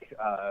drink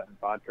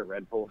vodka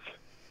Red Bulls,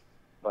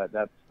 but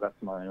that's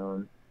my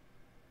own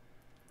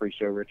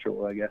pre-show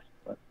ritual, I guess.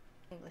 But.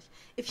 English.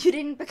 If you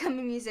didn't become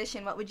a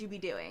musician, what would you be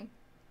doing?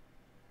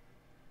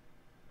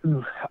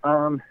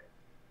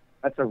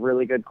 That's a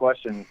really good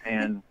question,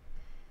 and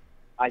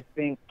I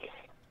think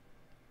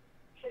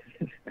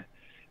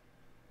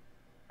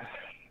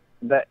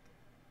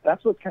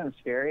that's what's kind of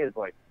scary is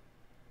like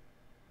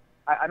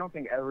I don't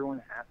think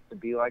everyone has to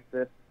be like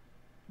this,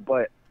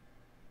 but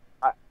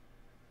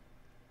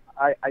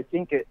I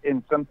think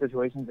in some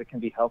situations it can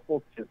be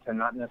helpful to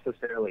not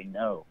necessarily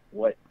know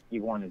what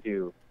you want to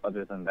do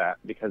other than that,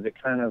 because it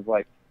kind of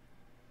like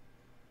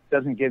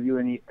doesn't give you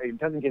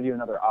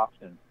another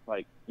option.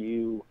 Like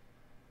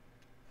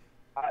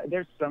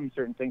there's some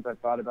certain things I've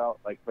thought about,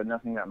 like, but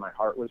nothing that my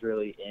heart was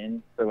really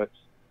in. So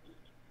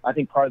I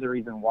think part of the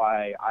reason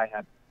why I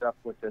have stuck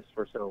with this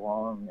for so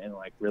long and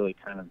like really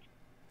kind of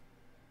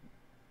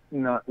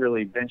not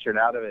really ventured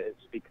out of it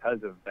is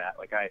because of that.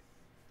 Like I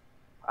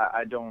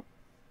don't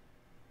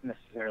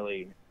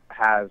necessarily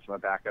have a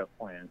backup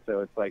plan.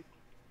 So it's like,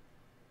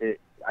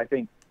 I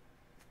think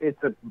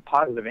it's a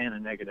positive and a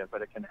negative,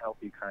 but it can help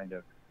you kind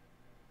of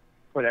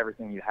put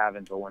everything you have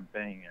into one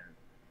thing, and,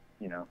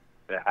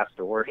 it has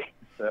to work.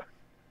 So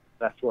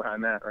that's where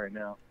I'm at right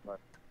now. But.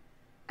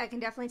 I can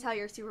definitely tell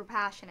you're super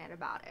passionate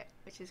about it,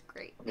 which is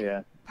great.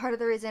 Yeah. Part of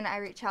the reason I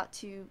reach out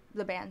to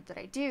the bands that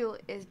I do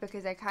is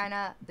because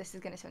this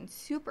is going to sound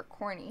super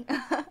corny.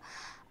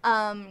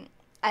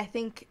 I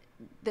think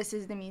this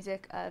is the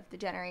music of the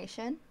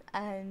generation,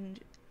 and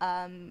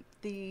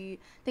the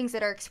things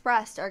that are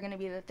expressed are going to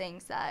be the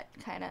things that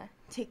kind of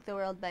take the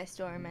world by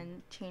storm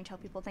and change how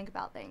people think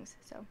about things.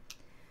 So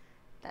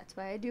that's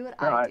why I do what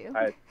I do.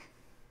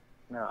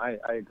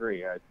 I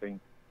agree. I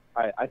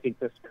think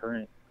this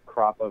current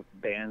crop of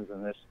bands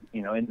and this,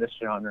 in this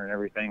genre and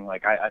everything,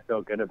 like I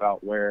feel good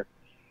about where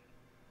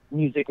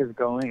music is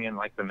going, and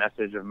like the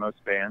message of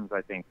most bands.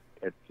 I think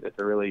it's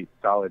a really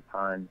solid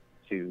time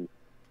to,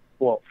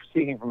 well,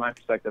 speaking from my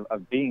perspective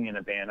of being in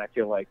a band, I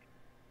feel like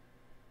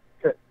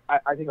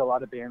I think a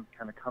lot of bands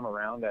kind of come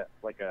around at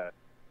like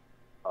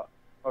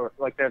or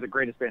like they're the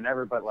greatest band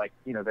ever, but like,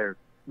 they're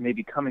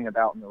maybe coming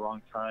about in the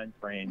wrong time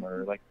frame,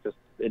 or like just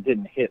it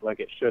didn't hit like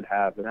it should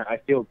have. And I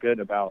feel good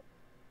about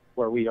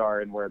where we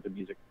are and where the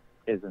music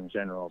is in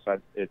general. So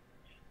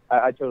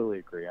I totally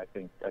agree. I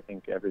think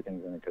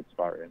everything's in a good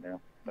spot right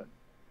now. But.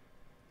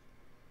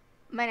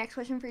 My next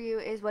question for you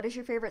is, what is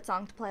your favorite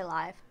song to play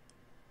live?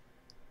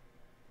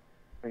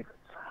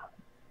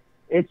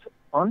 It's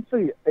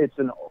honestly, it's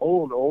an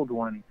old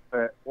one.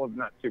 Well,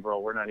 not super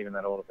old. We're not even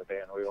that old of a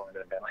band. We've only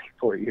been a band like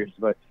 4 years,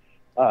 but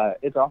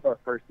it's off our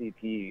first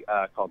EP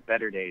called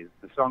Better Days.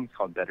 The song's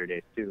called Better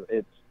Days too.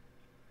 It's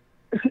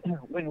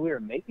when we were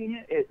making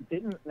it, it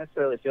didn't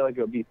necessarily feel like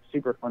it would be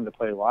super fun to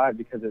play live,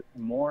 because it's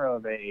more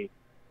of a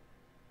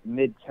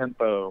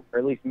mid-tempo, or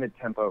at least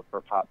mid-tempo for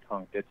pop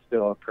punk. It's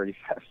still a pretty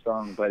fast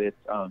song, but it's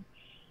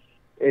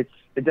it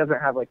doesn't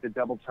have like the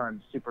double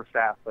time super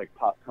fast like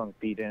pop punk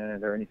beat in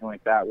it or anything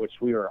like that, which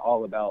we were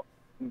all about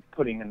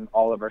putting in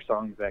all of our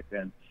songs back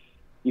then,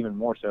 even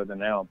more so than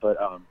now. But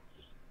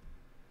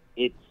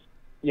it's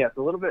it's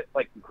a little bit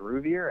like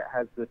groovier. It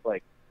has this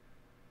like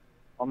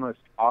almost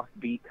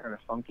offbeat kind of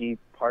funky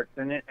parts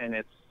in it, and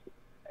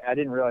I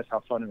didn't realize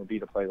how fun it would be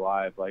to play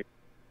live. Like,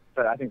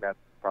 but I think that's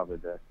probably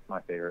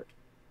my favorite.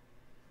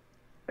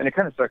 And it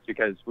kind of sucks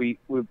because we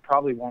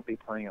probably won't be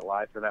playing it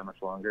live for that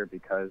much longer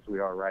because we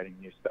are writing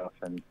new stuff,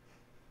 and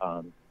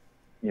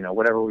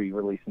whatever we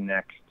release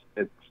next,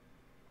 it's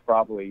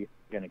probably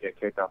going to get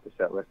kicked off the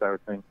set list, I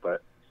would think.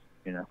 But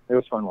it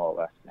was fun while it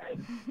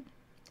lasted.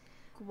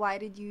 Why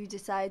did you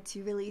decide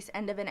to release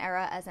End of an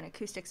Era as an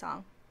acoustic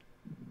song?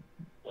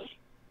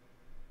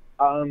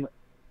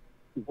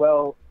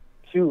 Well,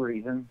 two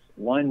reasons.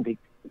 One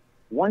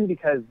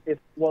because if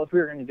we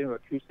were going to do an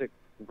acoustic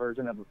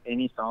version of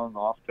any song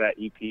off that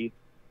EP,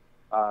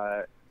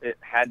 it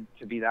had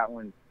to be that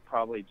one,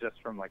 probably just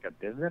from like a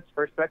business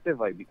perspective,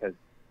 like because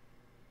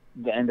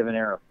the End of an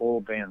Era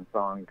full band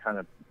song kind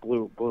of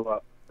blew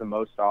up the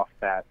most off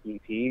that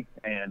EP,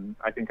 and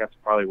I think that's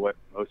probably what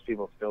most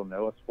people still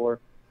know us for.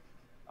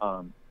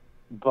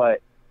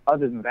 But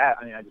other than that,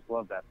 I mean, I just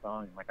love that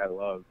song.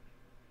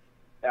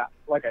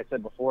 Like I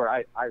said before,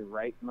 I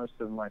write most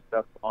of my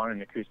stuff on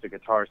an acoustic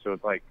guitar, so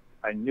it's like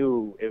I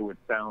knew it would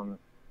sound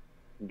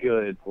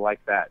good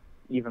like that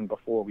even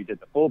before we did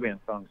the full band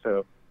song,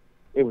 so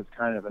it was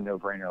kind of a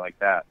no-brainer like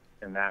that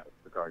in that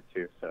regard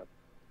too. So,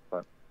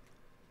 but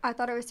I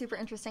thought it was super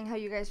interesting how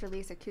you guys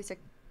release acoustic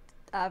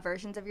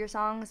versions of your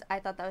songs. I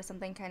thought that was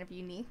something kind of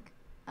unique,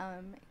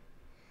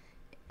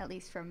 at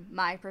least from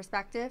my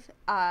perspective.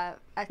 I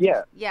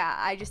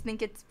just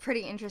think it's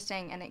pretty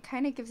interesting, and it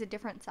kind of gives a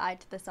different side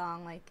to the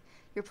song. Like,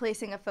 you're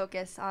placing a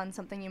focus on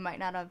something you might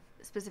not have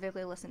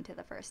specifically listened to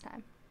the first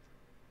time.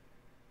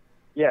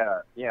 Yeah,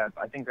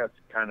 I think that's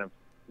kind of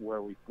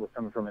where we're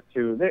coming from it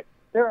too.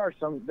 There's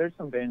some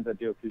bands that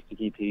do acoustic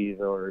EPs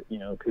or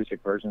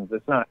acoustic versions.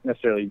 It's not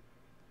necessarily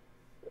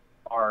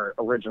our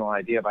original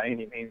idea by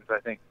any means.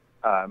 I think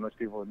most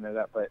people would know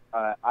that, but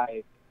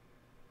I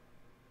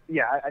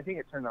think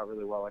it turned out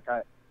really well.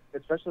 Like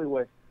especially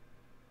with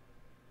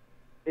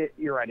it,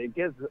 you're right. It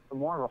gives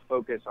more of a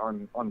focus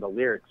on the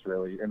lyrics,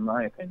 really, in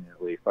my opinion,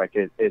 at least. Like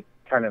it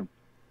kind of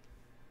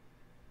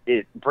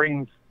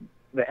brings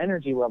the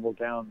energy level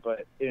down,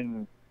 but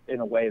in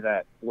a way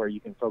where you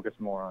can focus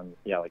more on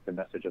like the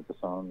message of the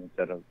song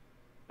instead of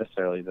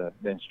necessarily the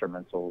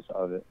instrumentals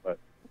of it. But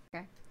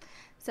okay.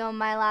 So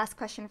my last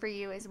question for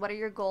you is, what are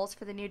your goals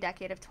for the new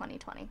decade of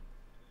 2020?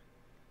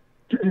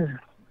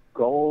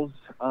 Goals?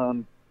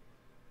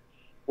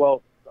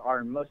 Well,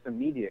 our most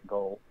immediate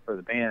goal for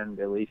the band,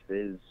 at least,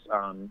 is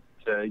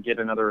to get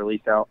another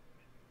release out.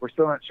 We're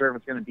still not sure if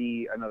it's going to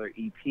be another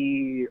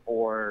EP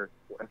or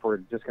if we're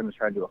just going to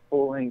try to do a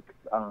full length,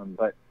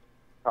 but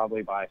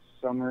probably by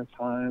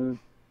summertime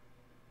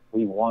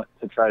we want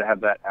to try to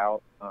have that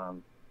out.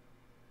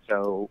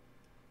 So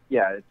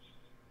yeah,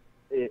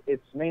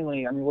 it's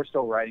mainly, I mean, we're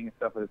still writing and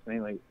stuff, but it's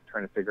mainly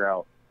trying to figure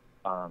out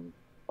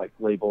like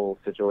label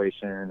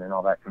situation and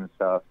all that kind of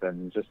stuff,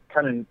 and just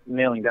kind of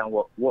nailing down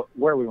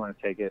where we want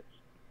to take it.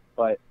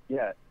 But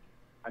yeah,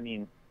 I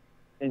mean,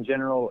 in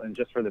general, and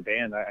just for the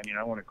band,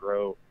 I want to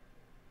grow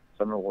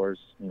Summer Wars.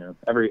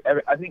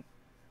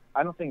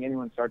 I don't think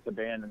anyone starts a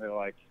band and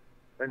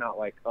they're not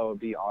like, oh, it'd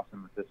be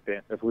awesome if this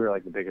band, if we were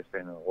like the biggest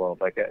band in the world.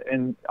 Like,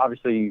 and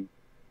obviously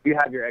you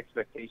have your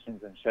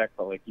expectations in check,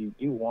 but like you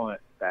want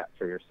that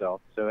for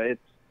yourself. So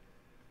it's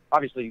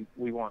obviously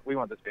we want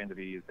this band to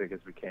be as big as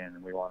we can,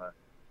 and we want to,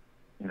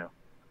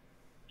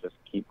 just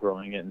keep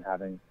growing it and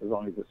having, as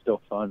long as it's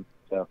still fun.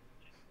 So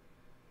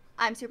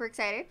I'm super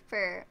excited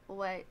for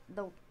what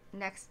the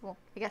next,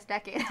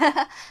 decade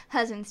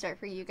has in store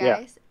for you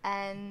guys.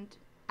 Yeah. And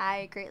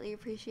I greatly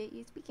appreciate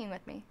you speaking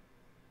with me.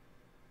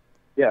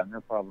 Yeah,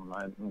 no problem.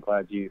 I'm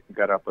glad you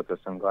got up with us.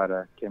 I'm glad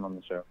I came on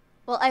the show.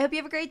 Well, I hope you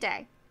have a great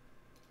day.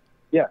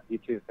 Yeah, you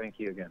too. Thank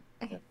you again.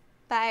 Okay.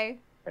 Bye.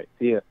 All right,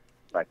 see ya.